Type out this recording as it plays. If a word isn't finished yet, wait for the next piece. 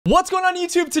What's going on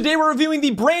YouTube? Today we're reviewing the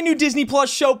brand new Disney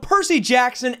Plus show Percy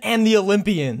Jackson and the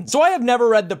Olympians. So I have never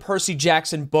read the Percy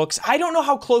Jackson books. I don't know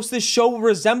how close this show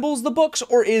resembles the books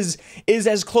or is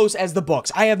as close as the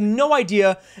books. I have no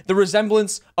idea the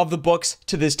resemblance of the books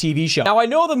to this TV show. Now I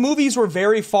know the movies were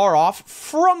very far off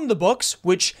from the books,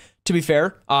 which to be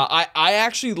fair, I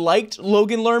actually liked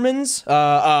Logan Lerman's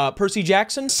Percy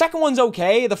Jackson. The second one's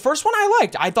okay. The first one I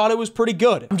liked. I thought it was pretty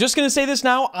good. I'm just gonna say this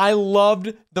now. I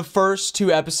loved the first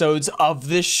two episodes of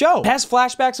this show. It has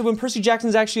flashbacks of when Percy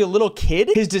Jackson's actually a little kid.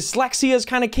 His dyslexia is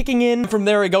kind of kicking in. From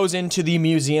there, it goes into the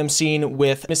museum scene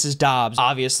with Mrs. Dobbs.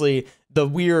 Obviously, the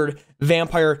weird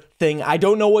vampire thing. I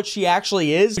don't know what she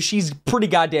actually is, but she's pretty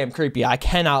goddamn creepy. I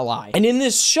cannot lie. And in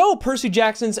this show, Percy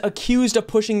Jackson's accused of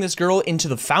pushing this girl into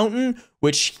the fountain,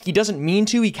 which he doesn't mean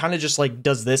to. He kind of just like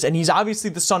does this. And he's obviously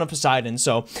the son of Poseidon.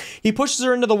 So he pushes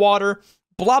her into the water.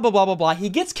 Blah, blah, blah, blah, blah. He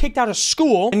gets kicked out of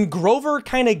school, and Grover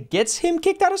kind of gets him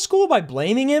kicked out of school by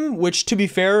blaming him, which, to be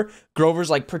fair, Grover's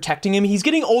like protecting him. He's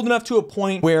getting old enough to a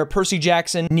point where Percy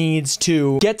Jackson needs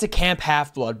to get to Camp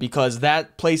Half-Blood because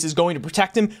that place is going to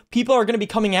protect him. People are going to be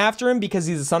coming after him because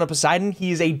he's the son of Poseidon.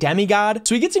 He is a demigod.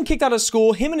 So he gets him kicked out of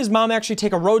school. Him and his mom actually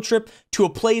take a road trip to a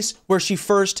place where she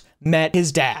first met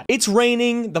his dad. It's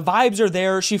raining, the vibes are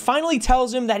there. She finally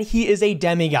tells him that he is a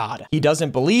demigod. He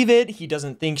doesn't believe it. He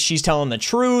doesn't think she's telling the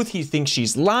truth. He thinks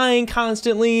she's lying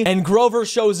constantly. And Grover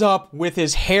shows up with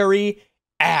his hairy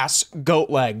ass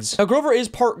goat legs. Now Grover is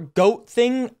part goat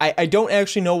thing. I don't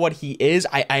actually know what he is.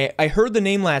 I heard the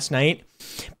name last night,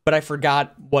 but I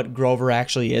forgot what Grover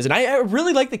actually is. And I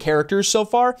really like the characters so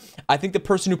far. I think the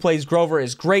person who plays Grover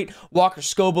is great. Walker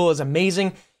Scobell is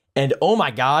amazing. And oh my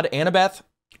God, Annabeth,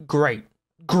 great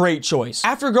choice.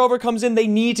 After Grover comes in, they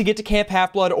need to get to Camp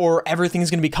Half-Blood or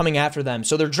everything's gonna be coming after them.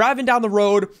 So they're driving down the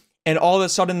road and all of a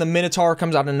sudden the Minotaur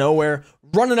comes out of nowhere,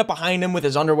 running up behind him with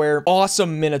his underwear.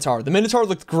 Awesome Minotaur. The Minotaur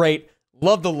looked great.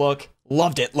 Loved the look.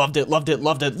 Loved it, loved it, loved it,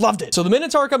 loved it, loved it. So the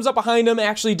Minotaur comes up behind him,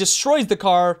 actually destroys the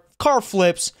car. Car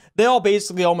flips. They all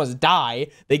basically almost die.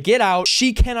 They get out.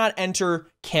 She cannot enter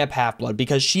Camp Half-Blood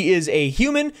because she is a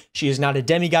human. She is not a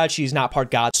demigod. She is not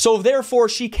part god. So therefore,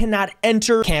 she cannot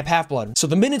enter Camp Half-Blood. So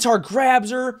the Minotaur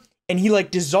grabs her and he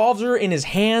like dissolves her in his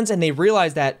hands, and they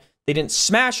realize that they didn't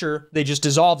smash her, they just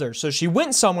dissolved her. So she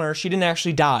went somewhere, she didn't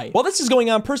actually die. While this is going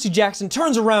on, Percy Jackson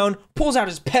turns around, pulls out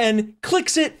his pen,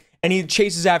 clicks it, and he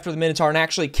chases after the Minotaur and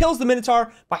actually kills the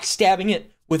Minotaur by stabbing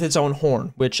it with its own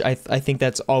horn, which I think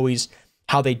that's always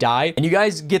how they die. And you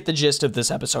guys get the gist of this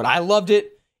episode. I loved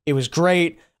it. It was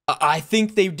great. I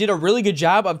think they did a really good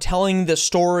job of telling the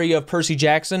story of Percy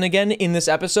Jackson again in this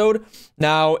episode.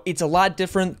 Now, it's a lot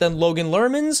different than Logan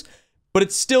Lerman's, but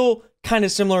it's still kind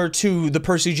of similar to the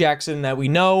Percy Jackson that we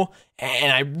know.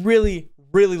 And I really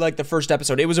liked the first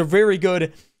episode. It was a very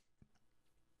good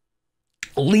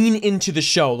lean into the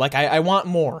show. Like, I want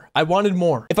more. I wanted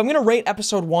more. If I'm gonna rate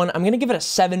episode 1, I'm gonna give it a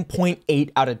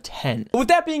 7.8 out of 10. But with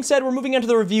that being said, we're moving on to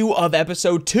the review of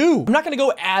episode 2. I'm not gonna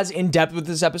go as in-depth with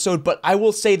this episode, but I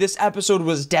will say this episode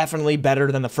was definitely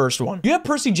better than the first one. You have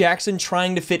Percy Jackson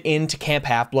trying to fit into Camp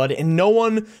Half-Blood, and no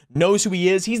one knows who he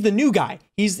is. He's the new guy.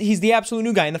 He's the absolute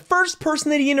new guy. And the first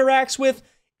person that he interacts with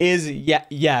is,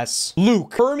 yes,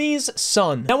 Luke, Hermes'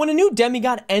 son. Now, when a new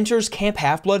demigod enters Camp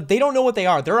Half-Blood, they don't know what they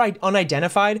are. They're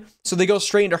unidentified, so they go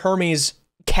straight into Hermes'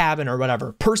 cabin or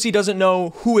whatever. Percy doesn't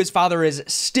know who his father is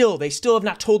still. They still have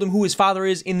not told him who his father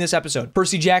is in this episode.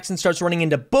 Percy Jackson starts running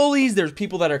into bullies. There's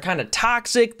people that are kind of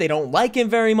toxic. They don't like him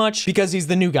very much because he's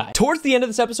the new guy. Towards the end of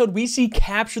this episode, we see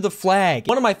Capture the Flag.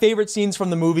 One of my favorite scenes from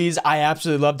the movies. I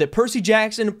absolutely loved it. Percy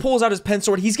Jackson pulls out his pen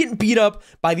sword. He's getting beat up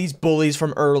by these bullies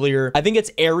from earlier. I think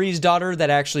it's Ares' daughter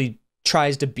that actually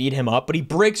tries to beat him up, but he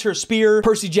breaks her spear.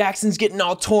 Percy Jackson's getting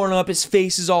all torn up. His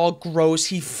face is all gross.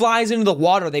 He flies into the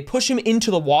water. They push him into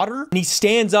the water and he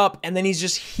stands up and then he's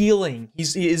just healing.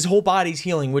 His whole body's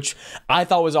healing, which I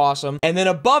thought was awesome. And then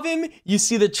above him, you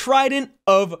see the trident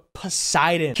of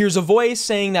Poseidon. Here's a voice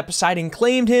saying that Poseidon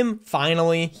claimed him.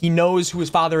 Finally, he knows who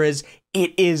his father is.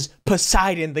 It is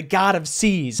Poseidon, the god of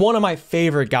seas. One of my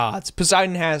favorite gods.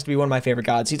 Poseidon has to be one of my favorite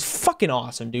gods. He's fucking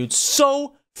awesome, dude.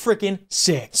 So freaking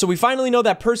sick. So we finally know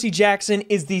that Percy Jackson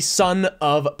is the son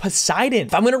of Poseidon.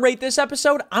 If I'm gonna rate this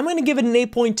episode, I'm gonna give it an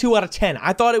 8.2 out of 10.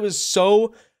 I thought it was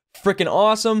so freaking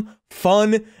awesome,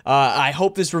 fun. I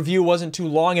hope this review wasn't too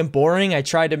long and boring. I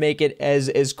tried to make it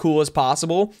as cool as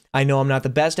possible. I know I'm not the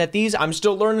best at these. I'm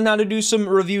still learning how to do some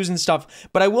reviews and stuff,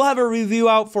 but I will have a review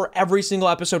out for every single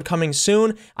episode coming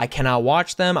soon. I cannot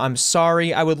watch them. I'm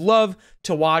sorry. I would love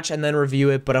to watch and then review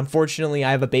it, but unfortunately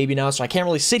I have a baby now, so I can't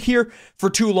really sit here for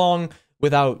too long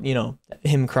without, you know,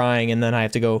 him crying, and then I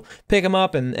have to go pick him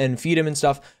up and feed him and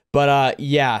stuff. But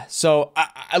yeah, so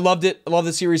I loved it. I love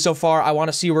the series so far. I want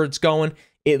to see where it's going.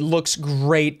 It looks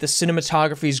great. The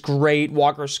cinematography is great.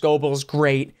 Walker Scobell is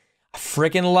great. I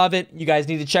freaking love it. You guys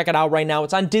need to check it out right now.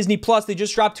 It's on Disney Plus. They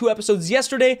just dropped 2 episodes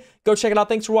yesterday. Go check it out.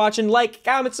 Thanks for watching. Like,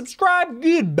 comment, subscribe.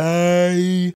 Goodbye.